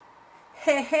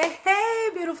Hey, hey, hey,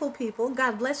 beautiful people.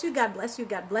 God bless you, God bless you,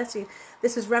 God bless you.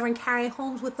 This is Reverend Carrie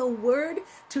Holmes with a word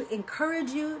to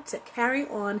encourage you to carry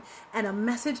on and a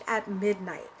message at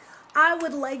midnight. I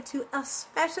would like to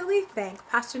especially thank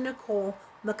Pastor Nicole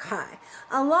Mackay,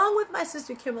 along with my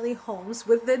sister Kimberly Holmes,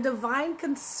 with the divine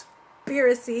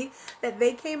conspiracy that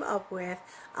they came up with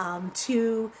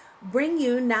to bring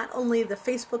you not only the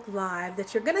Facebook Live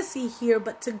that you're going to see here,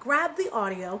 but to grab the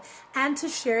audio and to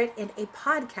share it in a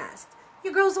podcast.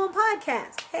 Your Girls on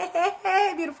Podcast. Hey, hey,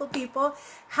 hey, beautiful people.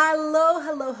 Hello,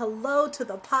 hello, hello to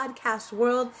the podcast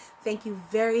world. Thank you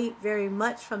very, very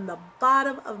much from the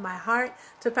bottom of my heart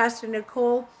to Pastor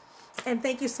Nicole. And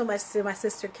thank you so much to my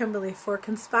sister Kimberly for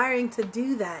conspiring to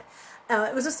do that.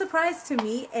 It was a surprise to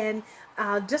me and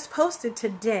just posted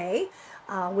today,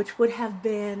 which would have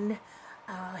been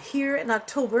here in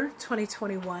October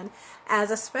 2021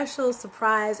 as a special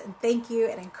surprise and thank you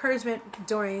and encouragement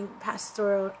during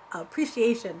Pastoral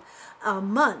Appreciation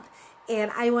Month.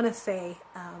 And I want to say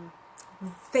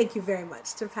thank you very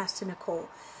much to Pastor Nicole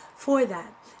for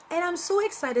that. And I'm so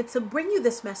excited to bring you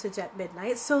this message at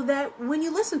midnight so that when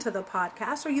you listen to the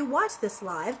podcast or you watch this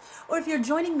live, or if you're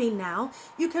joining me now,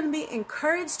 you can be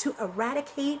encouraged to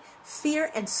eradicate fear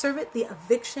and serve it the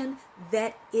eviction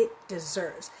that it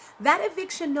deserves. That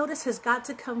eviction notice has got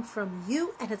to come from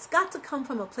you, and it's got to come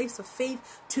from a place of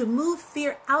faith to move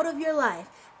fear out of your life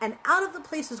and out of the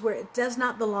places where it does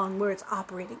not belong, where it's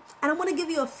operating. And I want to give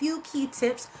you a few key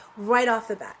tips right off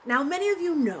the bat. Now, many of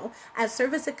you know, I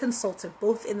serve as a consultant,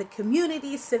 both in the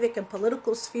community, civic, and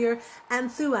political sphere,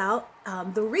 and throughout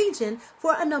the region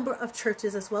for a number of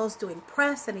churches, as well as doing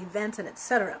press and events and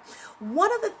etc.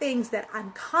 One of the things that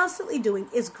I'm constantly doing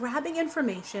is grabbing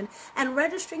information and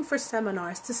registering for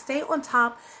seminars to stay on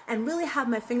top and really have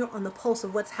my finger on the pulse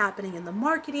of what's happening in the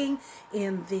marketing,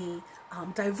 in the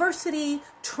diversity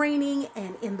training,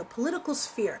 and in the political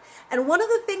sphere. And one of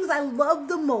the things I love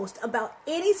the most about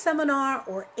any seminar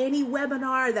or any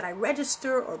webinar that I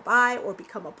register or buy or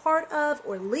become a part of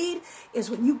or lead is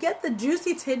when you get the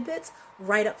juicy tidbits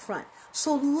right up front.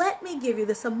 So let me give you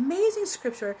this amazing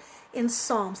scripture in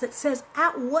Psalms that says,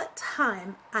 "At what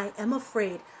time I am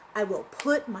afraid, I will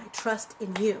put my trust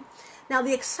in you." Now,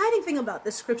 the exciting thing about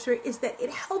this scripture is that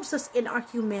it helps us in our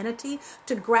humanity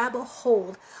to grab a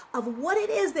hold of what it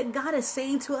is that God is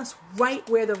saying to us right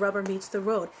where the rubber meets the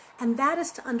road. And that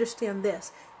is to understand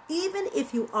this: even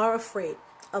if you are afraid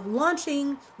of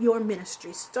launching your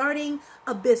ministry, starting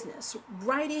a business,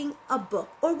 writing a book,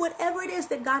 or whatever it is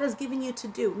that God has given you to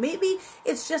do. Maybe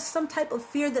it's just some type of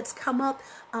fear that's come up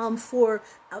for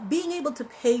being able to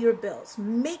pay your bills,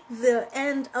 make the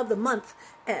end of the month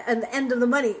and the end of the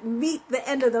money meet the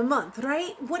end of the month,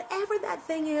 right? Whatever that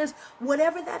thing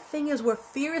is where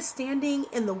fear is standing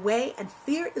in the way and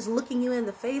fear is looking you in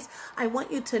the face, I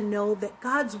want you to know that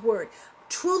God's word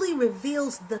truly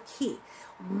reveals the key.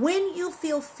 When you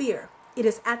feel fear, it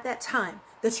is at that time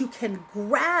that you can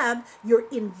grab your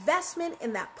investment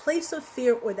in that place of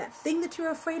fear or that thing that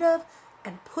you're afraid of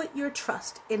and put your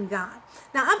trust in God.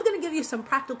 Now, I'm going to give you some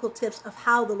practical tips of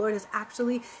how the Lord has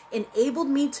actually enabled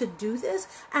me to do this,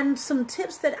 and some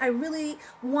tips that I really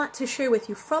want to share with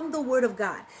you from the Word of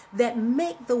God that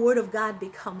make the Word of God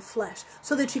become flesh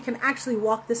so that you can actually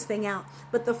walk this thing out.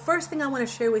 But the first thing I want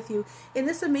to share with you in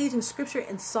this amazing scripture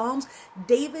in Psalms,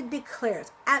 David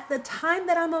declares, "At the time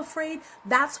that I'm afraid,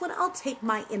 that's when I'll take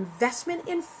my investment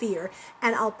in fear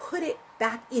and I'll put it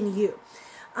back in you."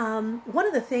 One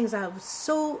of the things I was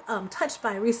so touched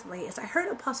by recently is I heard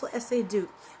Apostle S.A. Duke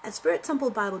at Spirit Temple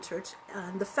Bible Church,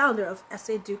 the founder of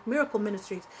S.A. Duke Miracle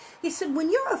Ministries. He said, when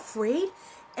you're afraid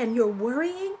and you're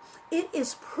worrying, it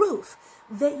is proof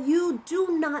that you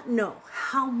do not know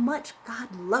how much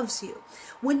God loves you.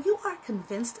 When you are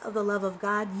convinced of the love of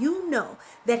God, you know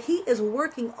that He is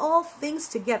working all things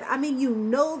together. I mean, you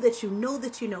know that you know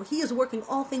that you know He is working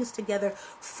all things together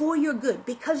for your good,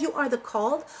 because you are the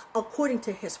called according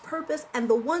to His purpose, and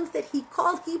the ones that He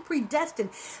called, He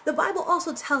predestined. The Bible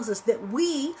also tells us that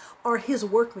we are His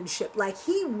workmanship. Like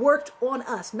He worked on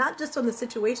us, not just on the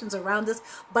situations around us,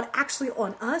 but actually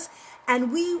on us.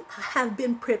 And we have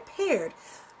been prepared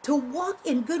to walk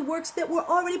in good works that were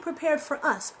already prepared for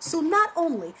us. So not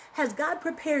only has God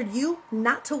prepared you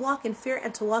not to walk in fear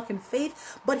and to walk in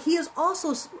faith, but He is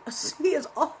also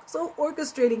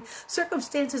orchestrating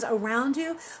circumstances around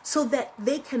you so that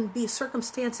they can be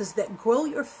circumstances that grow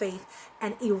your faith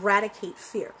and eradicate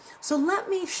fear. So let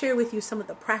me share with you some of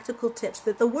the practical tips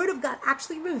that the Word of God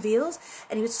actually reveals,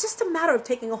 and it's just a matter of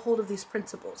taking a hold of these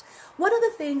principles. One of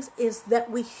the things is that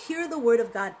we hear the Word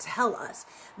of God tell us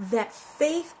that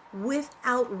faith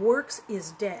without works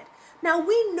is dead. Now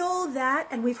we know that,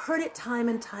 and we've heard it time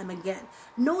and time again.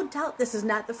 No doubt this is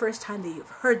not the first time that you've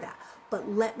heard that, but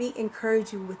let me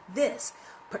encourage you with this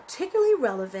particularly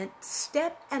relevant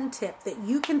step and tip that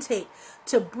you can take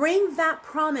to bring that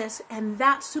promise and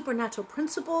that supernatural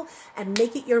principle and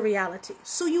make it your reality.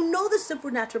 So you know the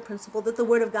supernatural principle that the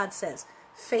Word of God says,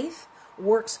 faith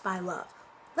works by love.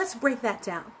 Let's break that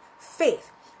down.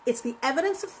 Faith, it's the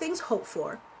evidence of things hoped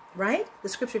for, right? The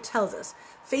scripture tells us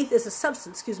faith is a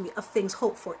substance, of things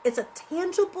hoped for. It's a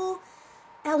tangible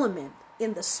element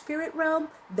in the spirit realm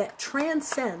that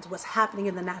transcends what's happening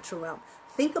in the natural realm.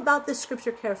 Think about this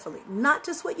scripture carefully, not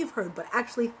just what you've heard, but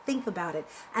actually think about it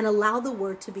and allow the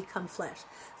word to become flesh.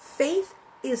 Faith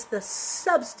is the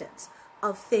substance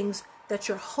of things that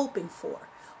you're hoping for.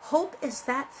 Hope is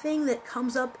that thing that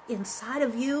comes up inside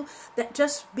of you that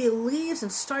just believes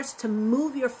and starts to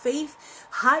move your faith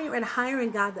higher and higher in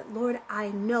God, that, Lord, I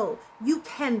know you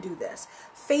can do this.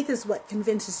 Faith is what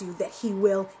convinces you that he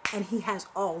will, and he has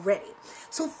already.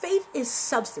 So faith is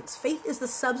substance. Faith is the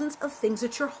substance of things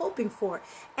that you're hoping for,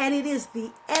 and it is the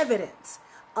evidence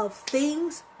of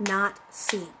things not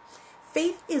seen.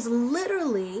 Faith is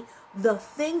literally the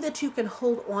thing that you can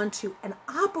hold on to and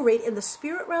operate in the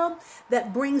spirit realm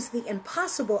that brings the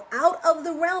impossible out of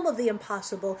the realm of the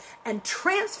impossible and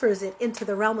transfers it into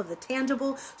the realm of the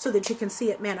tangible so that you can see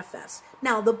it manifest.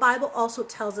 Now, the Bible also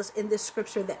tells us in this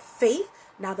scripture that faith,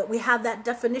 now that we have that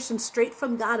definition straight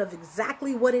from God of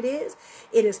exactly what it is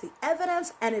the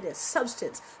evidence and it is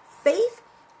substance. Faith,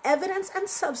 evidence, and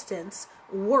substance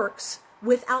works.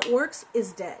 Without works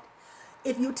is dead.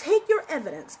 If you take your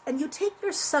evidence and you take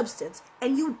your substance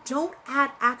and you don't add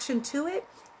action to it,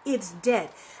 it's dead.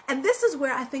 And this is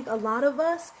where I think a lot of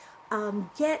us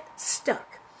get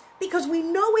stuck, because we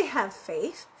know we have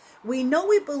faith, we know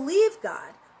we believe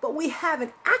God, but we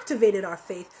haven't activated our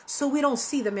faith, so we don't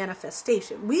see the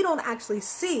manifestation. We don't actually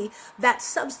see that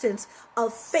substance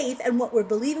of faith and what we're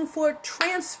believing for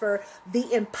transfer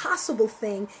the impossible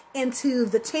thing into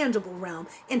the tangible realm,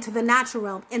 into the natural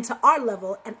realm, into our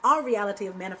level and our reality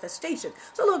of manifestation.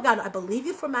 So, Lord God, I believe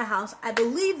you for my house. I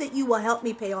believe that you will help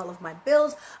me pay all of my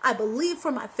bills. I believe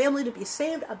for my family to be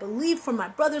saved. I believe for my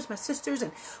brothers, my sisters,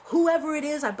 and whoever it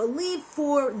is. I believe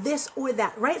for this or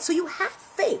that, right? So you have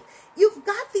faith. You've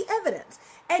got the evidence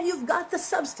and you've got the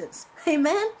substance.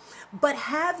 Amen. But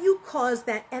have you caused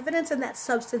that evidence and that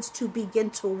substance to begin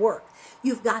to work?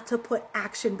 You've got to put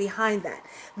action behind that.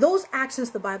 Those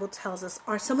actions, the Bible tells us,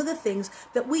 are some of the things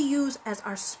that we use as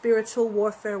our spiritual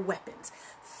warfare weapons.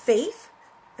 Faith,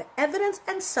 the evidence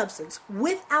and substance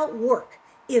without work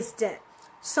is dead.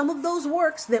 Some of those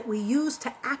works that we use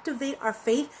to activate our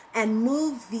faith and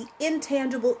move the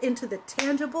intangible into the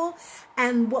tangible,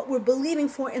 and what we're believing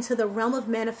for into the realm of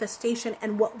manifestation,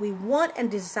 and what we want and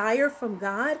desire from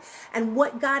God and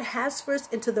what God has for us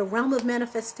into the realm of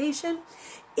manifestation,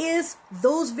 is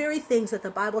those very things that the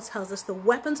Bible tells us, the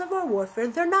weapons of our warfare.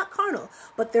 They're not carnal,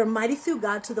 but they're mighty through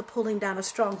God to the pulling down of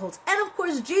strongholds. And of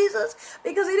course, Jesus,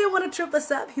 because he didn't want to trip us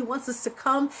up, he wants us to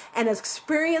come and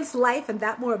experience life and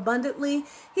that more abundantly.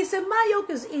 He said, my yoke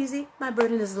is easy, my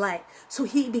burden is light. So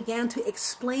he began to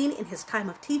explain in his time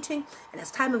of teaching and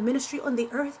his time of ministry on the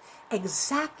earth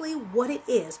exactly what it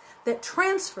is that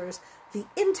transfers the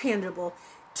intangible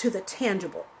to the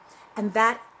tangible. And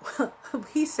that,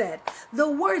 he said, the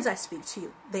words I speak to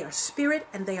you, they are spirit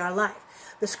and they are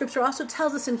life. The scripture also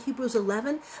tells us in Hebrews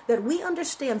 11 that we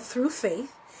understand through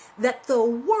faith that the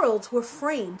worlds were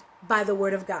framed by the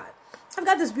word of God. I've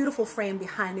got this beautiful frame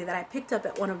behind me that I picked up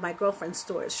at one of my girlfriend's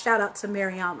stores. Shout out to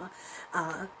Mariama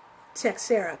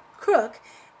Texera Crook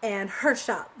and her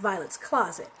shop, Violet's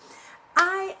Closet.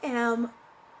 I am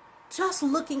just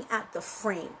looking at the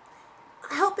frame,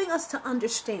 helping us to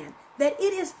understand that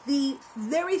it is the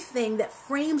very thing that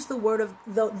frames the word of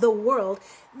the world.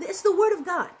 It's the word of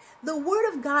God. The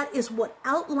word of God is what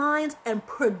outlines and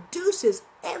produces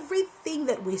everything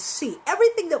that we see,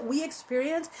 everything that we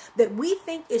experience, that we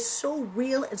think is so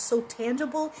real and so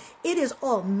tangible. It is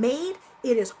all made,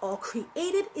 it is all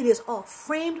created, it is all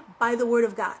framed by the word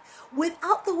of God.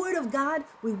 Without the word of God,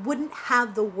 we wouldn't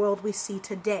have the world we see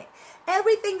today.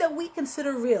 Everything that we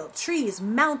consider real, trees,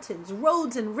 mountains,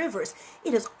 roads, and rivers,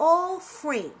 it is all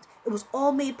framed. It was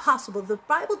all made possible. The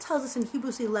Bible tells us in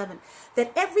Hebrews 11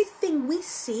 that everything we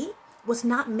see was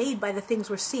not made by the things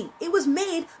we're seeing. It was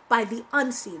made by the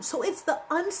unseen. So it's the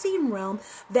unseen realm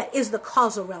that is the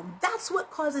causal realm. That's what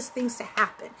causes things to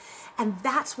happen. And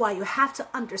that's why you have to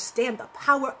understand the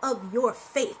power of your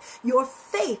faith. Your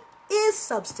faith is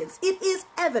substance. It is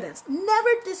evidence. Never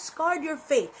discard your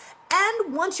faith.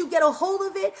 And once you get a hold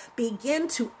of it, begin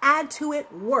to add to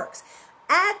it works.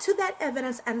 Add to that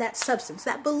evidence and that substance,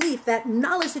 that belief, that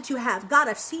knowledge that you have. God,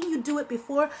 I've seen you do it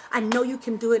before. I know you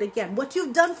can do it again. What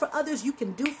you've done for others, you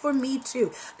can do for me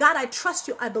too. God, I trust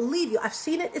you. I believe you. I've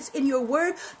seen it. It's in your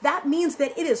word. That means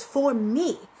that it is for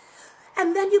me.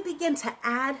 And then you begin to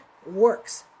add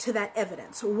works to that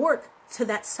evidence, work to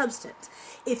that substance.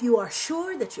 If you are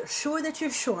sure that you're sure that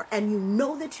you're sure, and you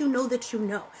know that you know that you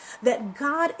know that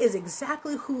God is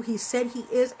exactly who he said he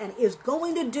is and is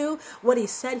going to do what he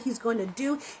said he's going to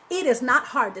do, it is not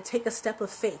hard to take a step of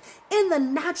faith. In the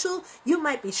natural, you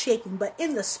might be shaking, but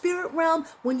in the spirit realm,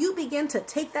 when you begin to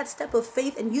take that step of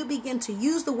faith and you begin to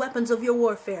use the weapons of your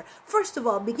warfare, first of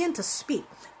all, begin to speak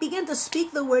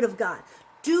the word of God.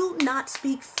 Do not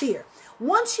speak fear.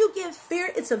 Once you give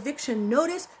fear its eviction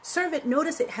notice, serve it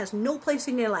notice, it has no place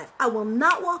in your life. I will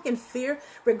not walk in fear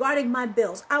regarding my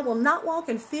bills. I will not walk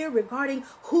in fear regarding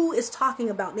who is talking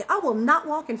about me. I will not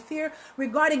walk in fear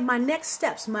regarding my next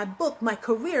steps, my book, my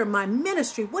career, my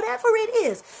ministry, whatever it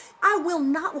is. I will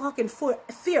not walk in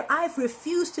fear. I've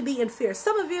refused to be in fear.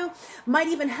 Some of you might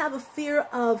even have a fear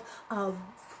of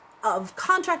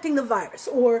contracting the virus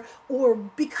or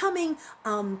becoming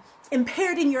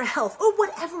impaired in your health or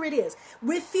whatever it is.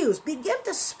 Refuse. Begin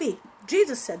to speak.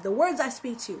 Jesus said, the words I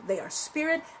speak to you, they are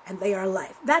spirit and they are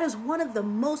life. That is one of the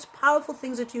most powerful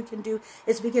things that you can do,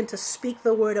 is begin to speak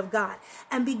the word of God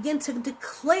and begin to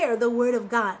declare the word of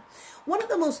God. One of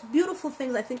the most beautiful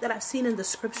things I think that I've seen in the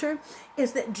scripture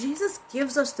is that Jesus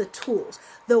gives us the tools.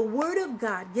 The word of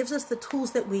God gives us the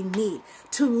tools that we need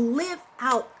to live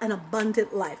out an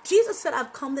abundant life. Jesus said,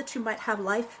 I've come that you might have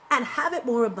life and have it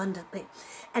more abundantly.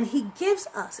 And he gives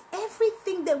us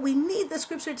everything that we need, the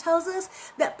scripture tells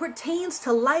us, that pertains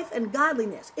to life and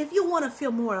godliness. If you want to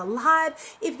feel more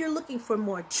alive, if you're looking for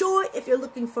more joy, if you're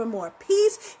looking for more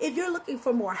peace, if you're looking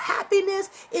for more happiness,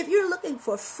 if you're looking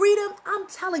for freedom, I'm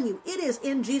telling you, it is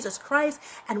in Jesus Christ.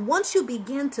 And once you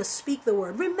begin to speak the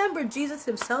word, remember Jesus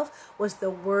himself was the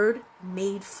word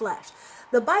made flesh.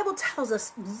 The Bible tells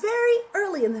us very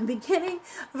early in the beginning,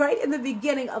 right in the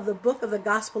beginning of the book of the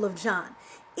Gospel of John,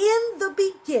 in the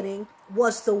beginning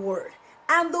was the Word,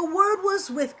 and the Word was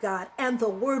with God, and the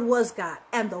Word was God,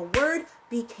 and the Word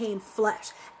became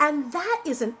flesh. And that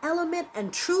is an element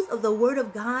and truth of the Word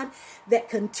of God that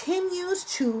continues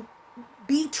to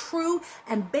be true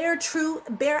and bear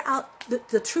out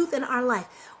the truth in our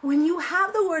life. When you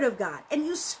have the word of God and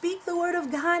you speak the word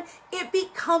of God, it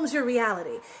becomes your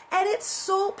reality. And it's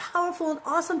so powerful and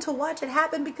awesome to watch it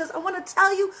happen, because I want to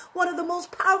tell you, one of the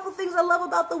most powerful things I love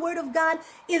about the word of God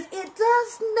is it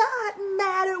does not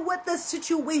matter what the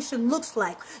situation looks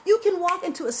like. You can walk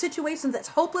into a situation that's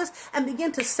hopeless and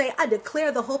begin to say, I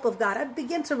declare the hope of God. I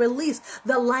begin to release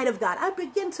the light of God. I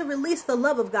begin to release the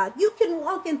love of God. You can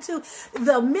walk into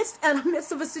the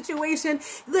midst of a situation.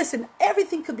 Listen,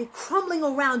 everything could be crumbling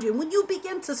around you. When you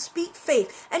begin to speak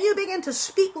faith and you begin to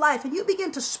speak life and you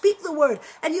begin to speak the word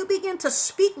and you begin to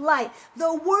speak light,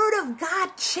 the word of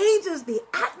God changes the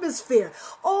atmosphere.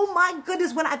 Oh my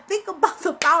goodness, when I think about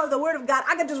the power of the word of God,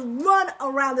 I can just run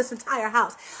around this entire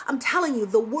house. I'm telling you,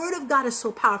 the word of God is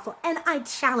so powerful, and I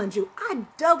challenge you, I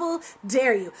double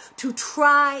dare you to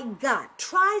try God.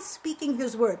 Try speaking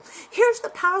his word. Here's the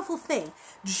powerful thing.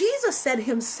 Jesus said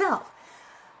himself,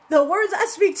 the words I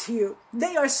speak to you,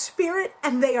 they are spirit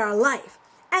and they are life.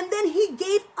 And then he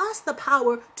gave us the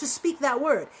power to speak that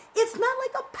word. It's not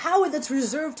like a power that's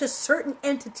reserved to certain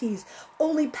entities,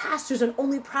 only pastors and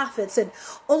only prophets and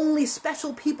only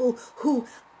special people who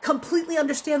completely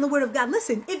understand the word of God.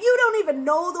 Listen, if you don't even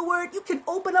know the word, you can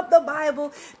open up the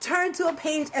Bible, turn to a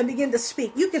page and begin to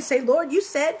speak. You can say, Lord, you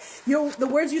said the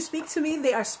words you speak to me,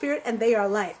 they are spirit and they are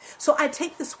life. So I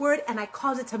take this word and I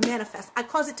cause it to manifest. I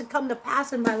cause it to come to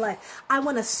pass in my life. I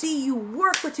want to see you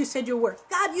work what you said you work.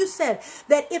 God, you said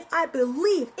that if I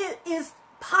believe, it is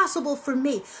possible for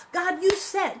me. God, you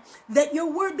said that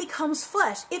your word becomes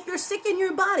flesh. If you're sick in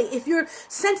your body, if you're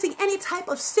sensing any type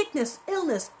of sickness,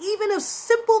 illness, even a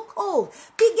simple cold,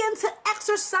 begin to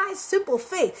exercise simple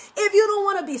faith. If you don't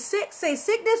want to be sick, say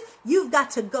sickness, you've got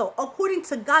to go. According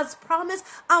to God's promise,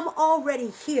 I'm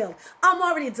already healed. I'm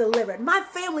already delivered. My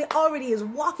family already is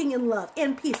walking in love,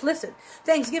 in peace. Listen,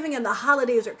 Thanksgiving and the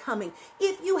holidays are coming.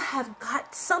 If you have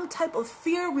got some type of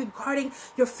fear regarding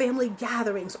your family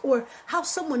gatherings or how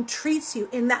someone treats you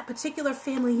in that particular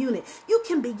family unit, you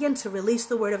can begin to release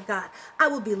the word of God. I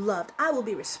will be loved. I will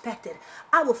be respected.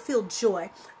 I will feel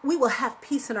joy. We will have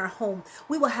peace in our home.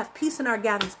 We will have peace in our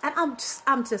gatherings. And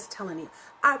I'm just telling you,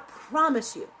 I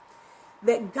promise you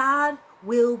that God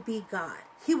will be God.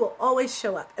 He will always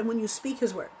show up. And when you speak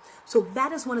his word. So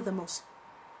that is one of the most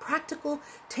practical,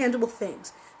 tangible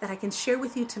things that I can share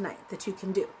with you tonight that you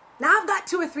can do. Now I've got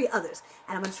 2 or 3 others,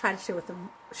 and I'm going to try to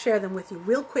share them with you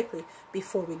real quickly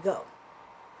before we go.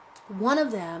 One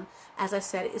of them, as I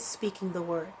said, is speaking the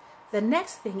word. The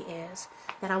next thing is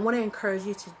that I want to encourage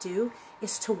you to do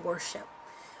is to worship.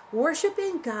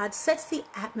 Worshiping God sets the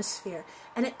atmosphere,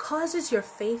 and it causes your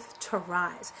faith to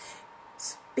rise.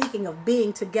 Speaking of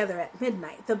being together at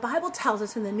midnight, the Bible tells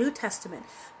us in the New Testament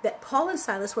that Paul and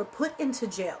Silas were put into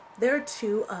jail. They're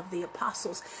 2 of the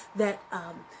apostles that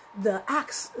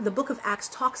the book of Acts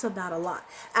talks about a lot.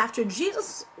 After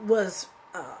Jesus was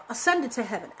ascended to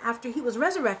heaven, after he was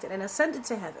resurrected and ascended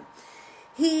to heaven,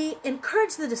 he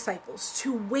encouraged the disciples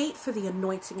to wait for the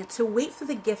anointing and to wait for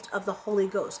the gift of the Holy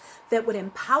Ghost that would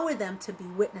empower them to be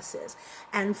witnesses.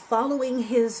 And following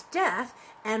his death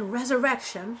and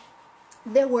resurrection,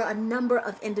 there were a number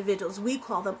of individuals, we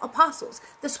call them apostles.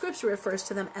 The scripture refers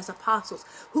to them as apostles,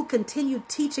 who continued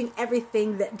teaching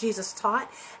everything that Jesus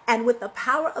taught. And with the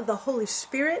power of the Holy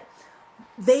Spirit,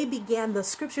 they began, the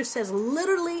scripture says,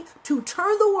 literally to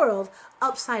turn the world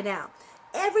upside down.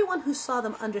 Everyone who saw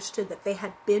them understood that they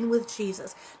had been with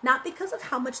Jesus, not because of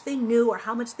how much they knew or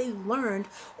how much they learned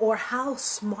or how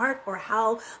smart or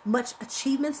how much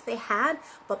achievements they had,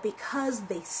 but because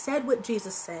they said what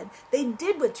Jesus said, they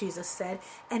did what Jesus said,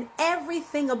 and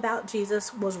everything about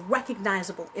Jesus was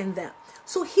recognizable in them.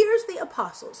 So here's the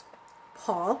apostles,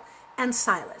 Paul and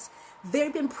Silas.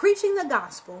 They've been preaching the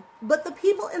gospel, but the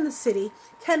people in the city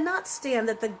cannot stand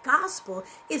that the gospel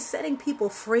is setting people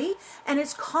free, and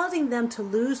it's causing them to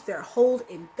lose their hold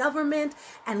in government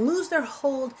and lose their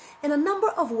hold in a number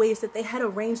of ways that they had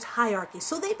arranged hierarchy.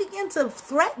 So they began to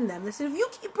threaten them. They said, if you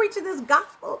keep preaching this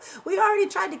gospel, we already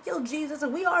tried to kill Jesus,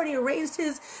 and we already arranged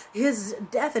his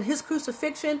death and his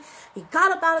crucifixion. He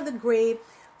got up out of the grave.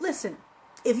 Listen,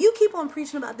 if you keep on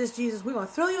preaching about this Jesus, we're going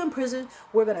to throw you in prison,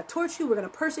 we're going to torture you, we're going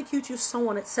to persecute you, so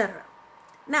on, etc.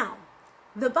 Now,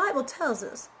 the Bible tells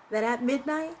us that at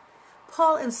midnight,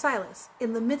 Paul and Silas,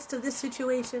 in the midst of this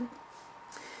situation,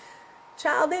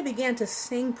 child, they began to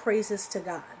sing praises to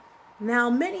God. Now,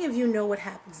 many of you know what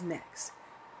happens next.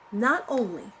 Not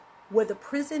only were the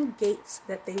prison gates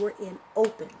that they were in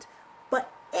opened,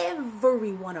 but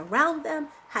everyone around them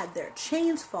had their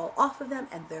chains fall off of them,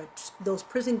 and those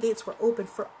prison gates were open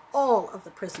for all of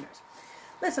the prisoners.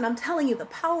 Listen, I'm telling you, the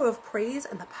power of praise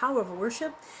and the power of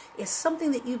worship is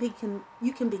something that you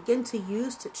can begin to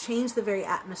use to change the very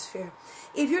atmosphere.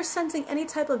 If you're sensing any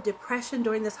type of depression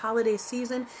during this holiday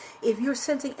season, if you're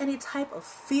sensing any type of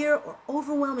fear or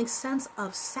overwhelming sense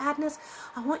of sadness,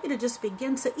 I want you to just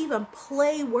begin to even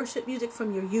play worship music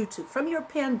from your YouTube, from your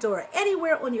Pandora,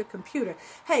 anywhere on your computer.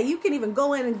 Hey, you can even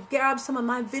go in and grab some of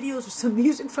my videos or some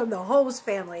music from the Holmes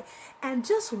family and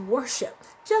just worship.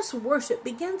 Just worship.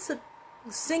 Begin to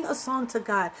sing a song to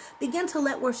God. Begin to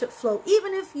let worship flow.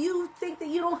 Even if you think that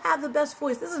you don't have the best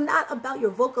voice, this is not about your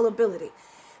vocal ability.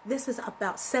 This is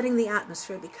about setting the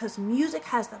atmosphere, because music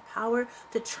has the power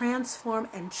to transform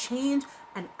and change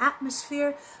an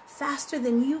atmosphere faster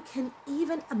than you can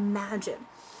even imagine.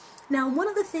 Now, one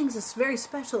of the things that's very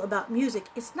special about music,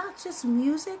 it's not just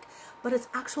music, but it's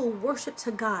actual worship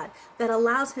to God that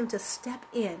allows him to step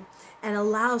in and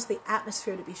allows the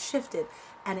atmosphere to be shifted.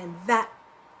 And in that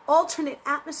alternate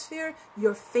atmosphere,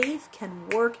 your faith can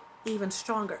work even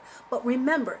stronger. But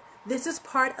remember, this is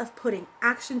part of putting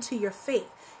action to your faith.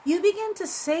 You begin to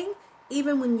sing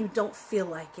even when you don't feel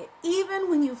like it. Even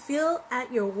when you feel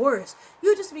at your worst,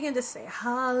 you just begin to say,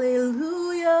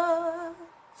 hallelujah,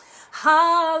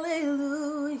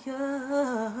 hallelujah,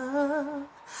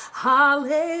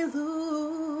 hallelujah,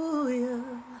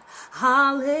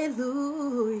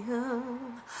 hallelujah,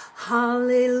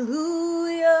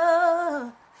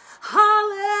 hallelujah,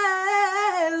 hallelujah,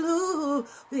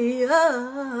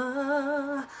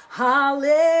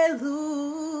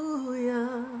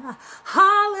 hallelujah,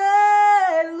 hallelujah.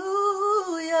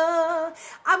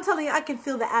 I'm telling you, I can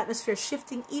feel the atmosphere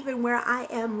shifting even where I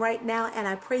am right now, and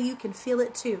I pray you can feel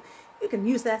it too. You can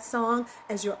use that song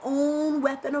as your own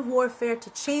weapon of warfare to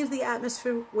change the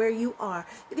atmosphere where you are.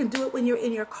 You can do it when you're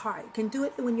in your car. You can do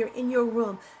it when you're in your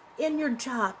room, in your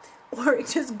job, or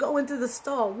just go into the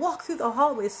stall, walk through the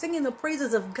hallways, singing the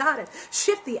praises of God, and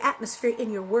shift the atmosphere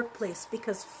in your workplace.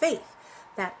 Because faith,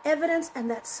 that evidence and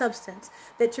that substance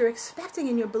that you're expecting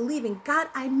and you're believing, God,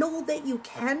 I know that you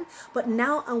can, but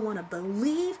now I want to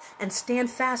believe and stand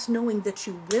fast knowing that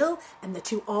you will and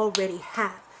that you already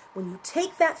have. When you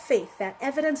take that faith, that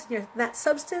evidence, and that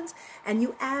substance, and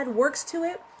you add works to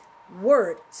it,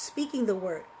 word, speaking the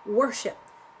word, worship.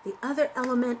 The other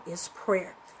element is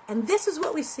prayer. And this is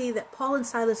what we see that Paul and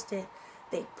Silas did.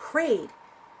 They prayed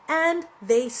and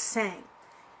they sang.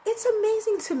 It's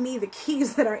amazing to me the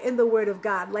keys that are in the Word of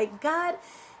God. Like God,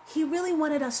 He really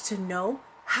wanted us to know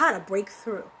how to break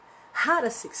through, how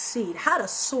to succeed, how to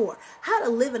soar, how to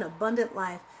live an abundant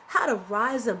life, how to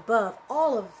rise above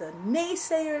all of the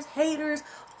naysayers, haters,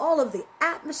 all of the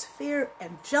atmosphere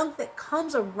and junk that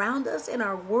comes around us in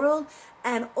our world,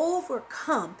 and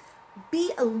overcome,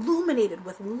 be illuminated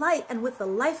with light and with the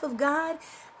life of God,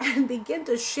 and begin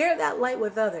to share that light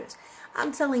with others.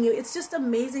 I'm telling you, it's just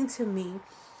amazing to me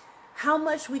how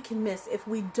much we can miss if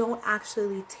we don't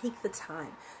actually take the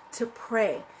time to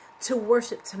pray, to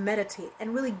worship, to meditate,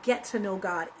 and really get to know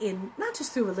God in not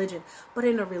just through religion, but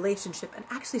in a relationship, and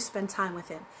actually spend time with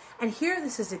Him. And here,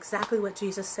 this is exactly what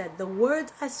Jesus said. The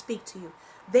words I speak to you,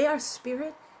 they are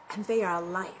spirit and they are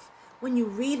life. When you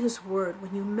read His word,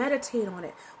 when you meditate on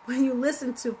it, when you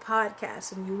listen to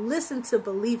podcasts and you listen to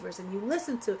believers and you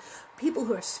listen to people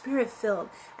who are spirit-filled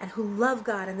and who love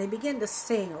God, and they begin to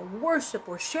sing or worship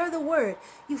or share the word,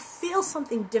 you feel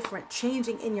something different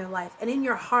changing in your life and in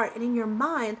your heart and in your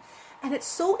mind. And it's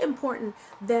so important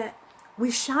that we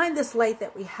shine this light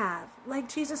that we have. Like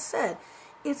Jesus said,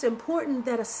 it's important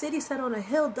that a city set on a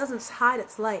hill doesn't hide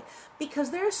its light,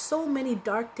 because there are so many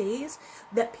dark days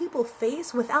that people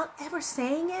face without ever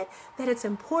saying it, that it's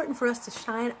important for us to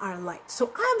shine our light.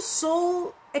 So I'm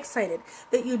so excited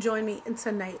that you join me in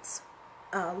tonight's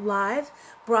live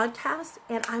broadcast,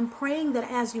 and I'm praying that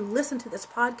as you listen to this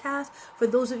podcast, for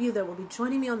those of you that will be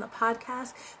joining me on the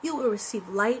podcast, you will receive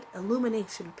light,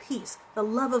 illumination, peace, the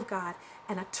love of God,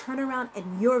 and a turnaround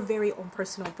in your very own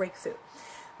personal breakthrough.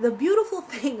 The beautiful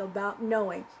thing about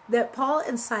knowing that Paul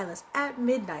and Silas at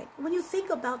midnight, when you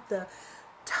think about the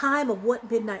time of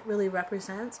what midnight really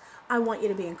represents, I want you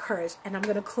to be encouraged. And I'm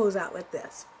going to close out with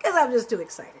this because I'm just too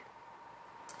excited.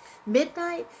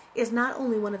 Midnight is not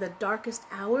only one of the darkest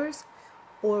hours,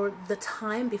 or the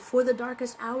time before the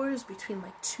darkest hours, between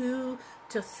like 2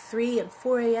 to 3 and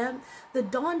 4 a.m. The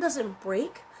dawn doesn't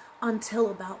break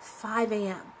until about 5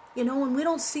 a.m. You know, and we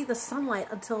don't see the sunlight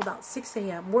until about 6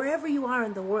 a.m., wherever you are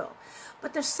in the world.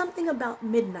 But there's something about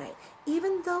midnight.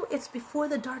 Even though it's before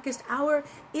the darkest hour,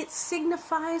 it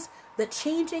signifies the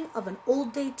changing of an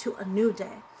old day to a new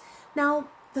day. Now,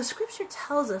 the scripture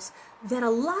tells us that a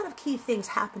lot of key things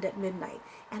happened at midnight,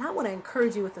 and I want to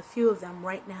encourage you with a few of them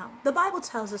right now. The Bible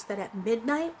tells us that at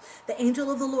midnight, the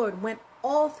angel of the Lord went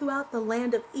all throughout the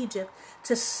land of Egypt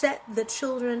to set the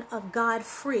children of God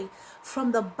free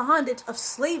from the bondage of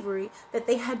slavery that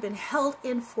they had been held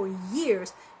in for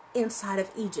years inside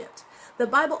of Egypt. The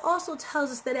Bible also tells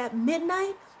us that at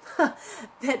midnight,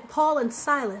 that Paul and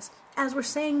Silas, as we're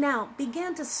saying now,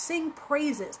 began to sing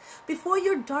praises. Before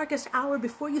your darkest hour,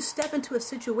 before you step into a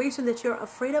situation that you're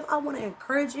afraid of, I want to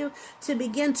encourage you to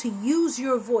begin to use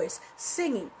your voice,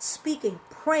 singing, speaking,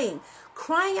 praying,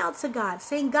 crying out to God,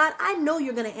 saying, God, I know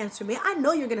you're going to answer me. I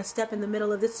know you're going to step in the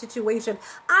middle of this situation.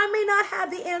 I may not have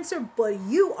the answer, but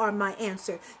you are my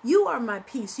answer. You are my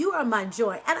peace. You are my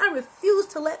joy. And I refuse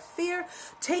to let fear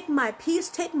take my peace,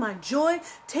 take my joy,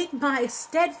 take my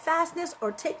steadfastness,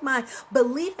 or take my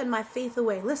belief and my faith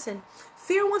away. Listen,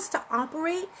 fear wants to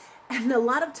operate, and a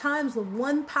lot of times the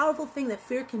one powerful thing that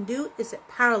fear can do is it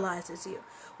paralyzes you,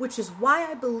 which is why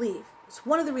I believe, it's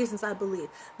one of the reasons I believe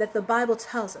that the Bible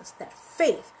tells us that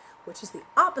faith, which is the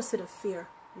opposite of fear,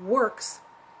 works,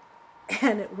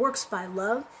 and it works by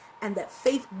love, and that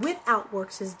faith without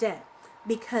works is dead,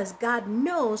 because God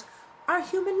knows our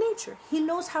human nature. He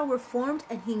knows how we're formed,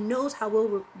 and He knows how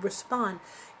we'll respond.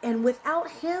 And without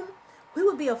Him, we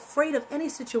would be afraid of any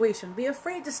situation, be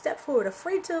afraid to step forward,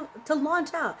 afraid to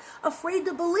launch out, afraid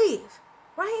to believe,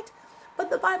 right? But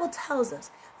the Bible tells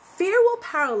us fear will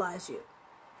paralyze you.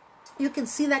 You can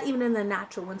see that even in the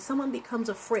natural. When someone becomes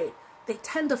afraid, they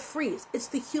tend to freeze. It's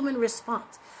the human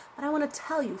response. But I want to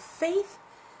tell you, faith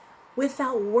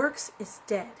without works is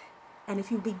dead. And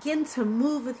if you begin to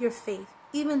move with your faith,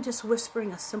 even just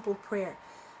whispering a simple prayer,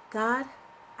 God,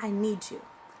 I need you.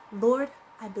 Lord,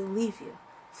 I believe you.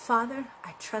 Father,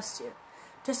 I trust you.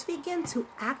 Just begin to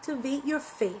activate your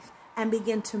faith and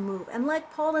begin to move. And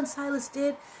like Paul and Silas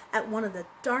did at one of the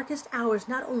darkest hours,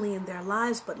 not only in their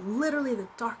lives, but literally the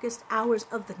darkest hours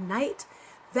of the night,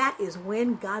 that is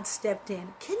when God stepped in.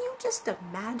 Can you just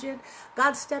imagine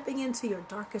God stepping into your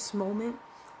darkest moment?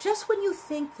 Just when you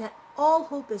think that all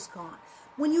hope is gone,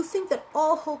 when you think that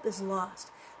all hope is lost,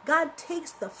 God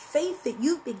takes the faith that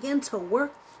you begin to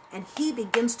work, and He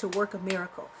begins to work a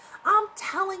miracle. I'm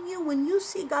telling you, when you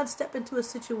see God step into a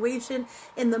situation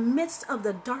in the midst of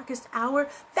the darkest hour,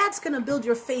 that's going to build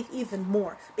your faith even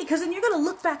more. Because then you're going to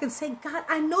look back and say, God,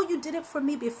 I know you did it for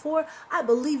me before. I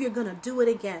believe you're going to do it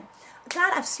again.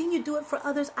 God, I've seen you do it for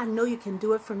others. I know you can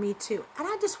do it for me too. And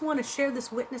I just want to share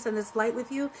this witness and this light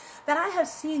with you that I have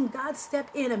seen God step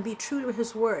in and be true to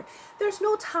his word. There's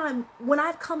no time when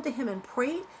I've come to him and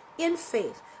prayed in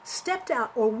faith, stepped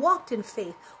out or walked in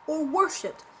faith or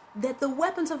worshiped, that the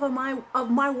weapons of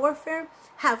my warfare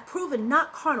have proven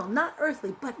not carnal, not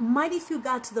earthly, but mighty through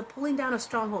God to the pulling down of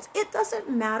strongholds. It doesn't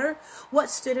matter what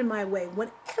stood in my way.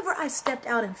 Whenever I stepped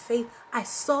out in faith, I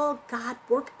saw God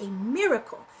work a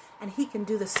miracle, and he can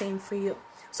do the same for you.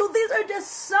 So these are just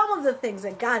some of the things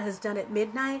that God has done at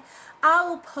midnight. I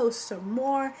will post some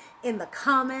more in the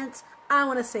comments. I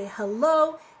want to say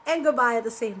hello and goodbye at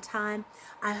the same time.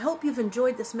 I hope you've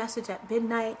enjoyed this message at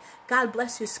midnight. God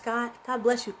bless you, Scott. God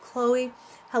bless you, Chloe.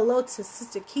 Hello to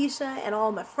Sister Keisha and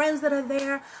all my friends that are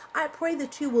there. I pray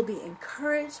that you will be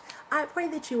encouraged. I pray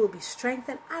that you will be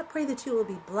strengthened. I pray that you will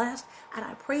be blessed. And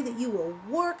I pray that you will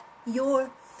work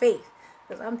your faith.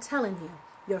 Because I'm telling you,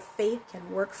 your faith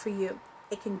can work for you.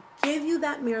 It can give you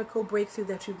that miracle breakthrough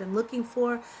that you've been looking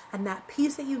for and that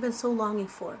peace that you've been so longing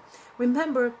for.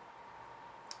 Remember,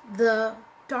 the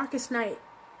darkest night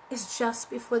is just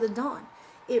before the dawn.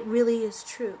 It really is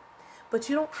true. But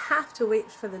you don't have to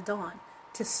wait for the dawn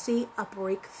to see a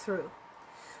breakthrough.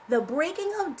 The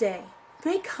breaking of day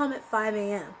may come at 5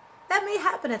 a.m. That may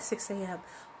happen at 6 a.m.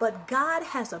 But God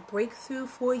has a breakthrough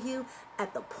for you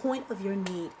at the point of your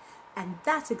need. And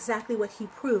that's exactly what he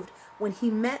proved when he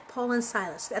met Paul and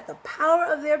Silas. At the power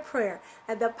of their prayer,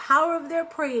 at the power of their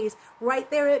praise, right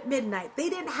there at midnight. They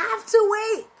didn't have to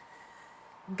wait.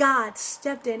 God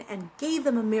stepped in and gave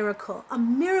them a miracle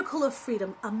of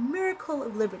freedom, a miracle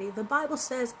of liberty. The Bible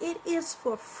says it is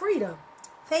for freedom,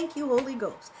 thank you, Holy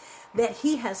Ghost, that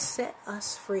he has set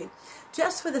us free.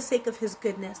 Just for the sake of his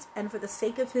goodness and for the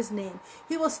sake of his name,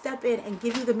 he will step in and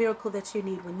give you the miracle that you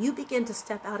need when you begin to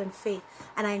step out in faith.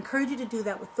 And I encourage you to do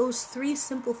that with those three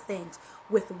simple things: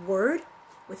 with word,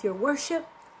 with your worship,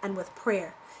 and with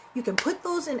prayer. You can put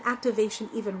those in activation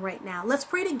even right now. Let's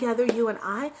pray together, you and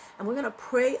we're going to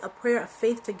pray a prayer of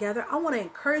faith together. I want to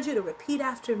encourage you to repeat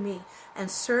after me and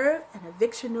serve an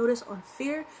eviction notice on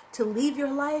fear to leave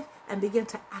your life and begin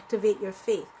to activate your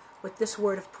faith with this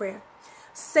word of prayer.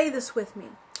 Say this with me.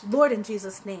 Lord, in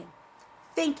Jesus' name,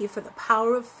 thank you for the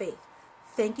power of faith.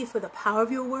 Thank you for the power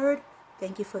of your word.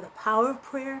 Thank you for the power of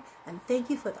prayer. And thank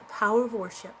you for the power of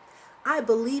worship. I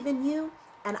believe in you,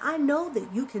 and I know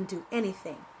that you can do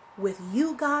anything. With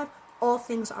you, God, all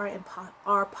things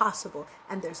are possible,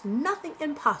 and there's nothing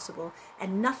impossible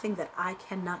and nothing that I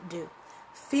cannot do.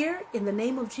 Fear, in the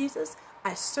name of Jesus,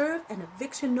 I serve an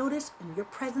eviction notice in your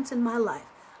presence in my life.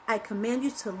 I command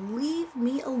you to leave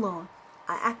me alone.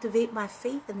 I activate my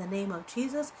faith in the name of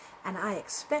Jesus, and I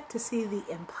expect to see the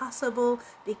impossible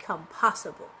become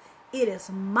possible. It is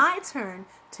my turn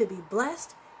to be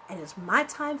blessed, and it's my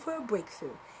time for a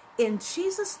breakthrough. In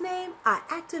Jesus' name, I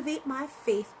activate my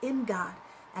faith in God.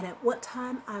 And at what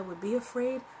time I would be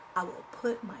afraid, I will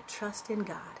put my trust in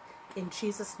God. In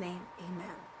Jesus' name,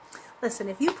 amen. Listen,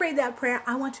 if you prayed that prayer,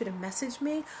 I want you to message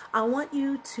me. I want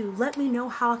you to let me know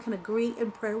how I can agree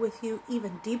in prayer with you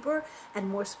even deeper and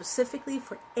more specifically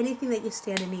for anything that you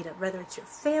stand in need of, whether it's your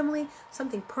family,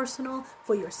 something personal,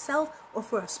 for yourself, or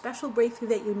for a special breakthrough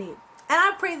that you need. And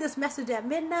I pray this message at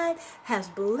midnight has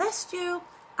blessed you.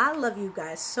 I love you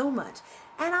guys so much.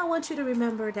 And I want you to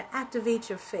remember to activate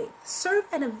your faith. Serve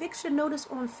an eviction notice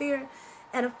on fear.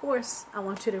 And of course, I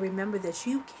want you to remember that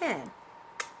you can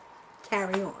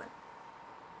carry on.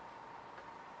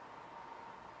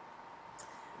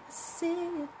 See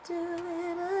you do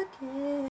it again.